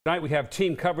Tonight we have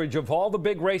team coverage of all the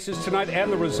big races tonight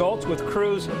and the results with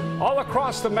crews all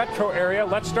across the metro area.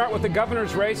 Let's start with the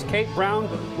governor's race. Kate Brown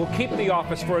will keep the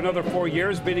office for another 4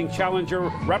 years, beating challenger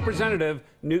Representative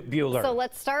Knute Buehler. So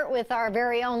let's start with our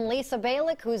very own Lisa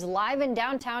Buehler, who's live in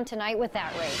downtown tonight with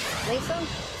that race. Lisa?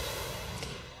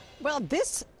 Well,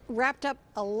 this wrapped up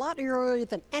a lot earlier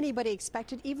than anybody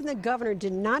expected. Even the governor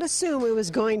did not assume it was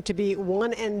going to be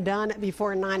one and done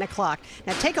before 9 o'clock.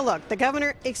 Now take a look. The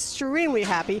governor extremely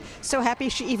happy, so happy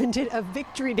she even did a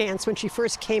victory dance when she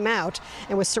first came out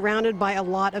and was surrounded by a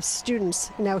lot of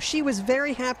students. Now she was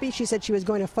very happy. She said she was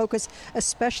going to focus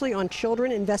especially on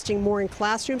children, investing more in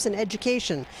classrooms and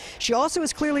education. She also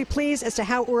was clearly pleased as to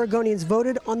how Oregonians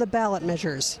voted on the ballot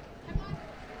measures.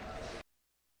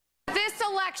 This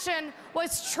election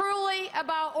was truly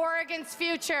about Oregon's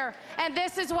future, and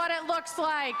this is what it looks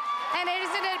like. And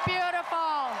isn't it beautiful?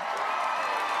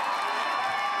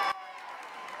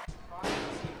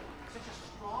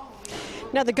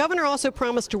 Now, the governor also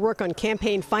promised to work on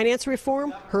campaign finance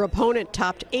reform. Her opponent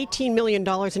topped $18 million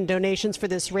in donations for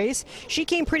this race. She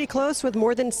came pretty close with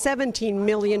more than $17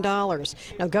 million.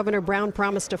 Now, Governor Brown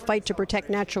promised to fight to protect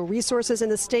natural resources in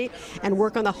the state and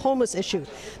work on the homeless issue.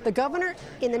 The governor,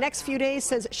 in the next few days,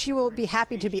 says she will be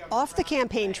happy to be off the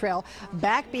campaign trail,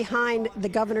 back behind the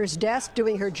governor's desk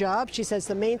doing her job. She says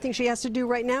the main thing she has to do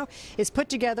right now is put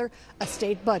together a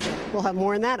state budget. We'll have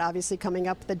more on that, obviously, coming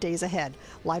up the days ahead.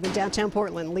 Live in downtown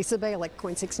Portland, Lisa Buehler,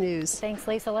 KOIN 6 News. Thanks,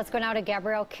 Lisa. Let's go now to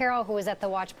Gabrielle Carroll, who was at the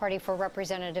watch party for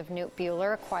Representative Knute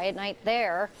Buehler. A quiet night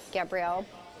there. Gabrielle.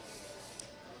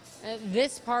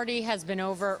 This party has been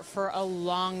over for a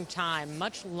long time,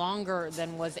 much longer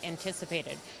than was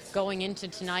anticipated. Going into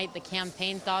tonight, the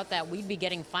campaign thought that we'd be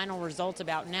getting final results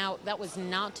about now. That was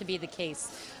not to be the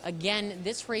case. Again,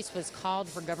 this race was called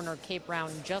for Governor Kate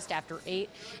Brown just after 8,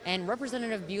 and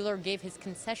Representative Buehler gave his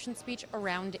concession speech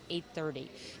around 8:30.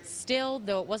 Still,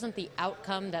 though it wasn't the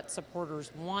outcome that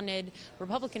supporters wanted,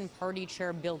 Republican Party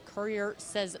Chair Bill Currier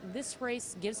says this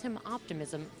race gives him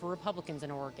optimism for Republicans in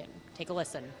Oregon. Take a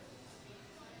listen.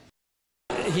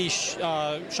 He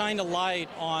shined a light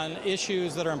on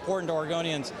issues that are important to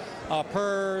Oregonians,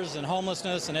 PERS and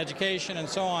homelessness and education and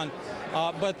so on.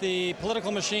 But the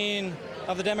political machine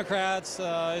of the Democrats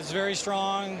is very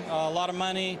strong. A lot of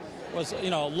money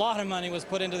was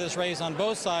put into this race on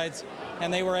both sides,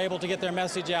 and they were able to get their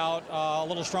message out a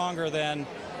little stronger than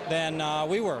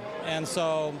we were. And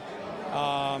so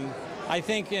I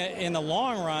think in the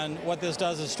long run, what this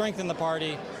does is strengthen the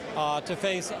party to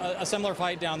face a similar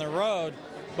fight down the road.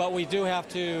 But we do have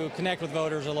to connect with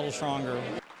voters a little stronger.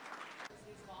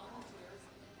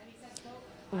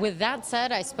 With that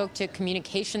said, I spoke to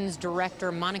Communications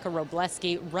Director Monica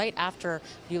Robleski right after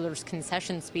Buehler's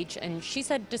concession speech, and she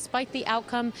said despite the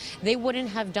outcome, they wouldn't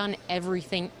have done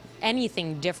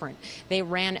anything different. They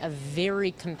ran a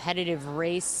very competitive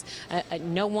race.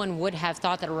 No one would have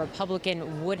thought that a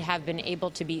Republican would have been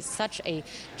able to be such a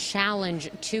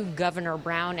challenge to Governor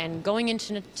Brown. And going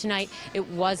into tonight, it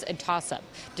was a toss-up.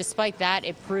 Despite that,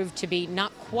 it proved to be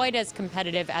not quite as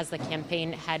competitive as the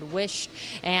campaign had wished.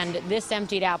 And this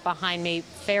emptied out behind me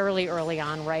fairly early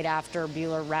on, right after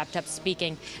Buehler wrapped up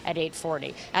speaking at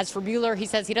 8:40. As for Buehler, he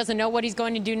says he doesn't know what he's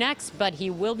going to do next, but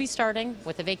he will be starting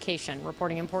with a vacation.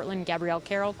 Reporting in Portland, Gabrielle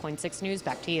Carroll, KOIN 6 News,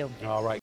 back to you. All right.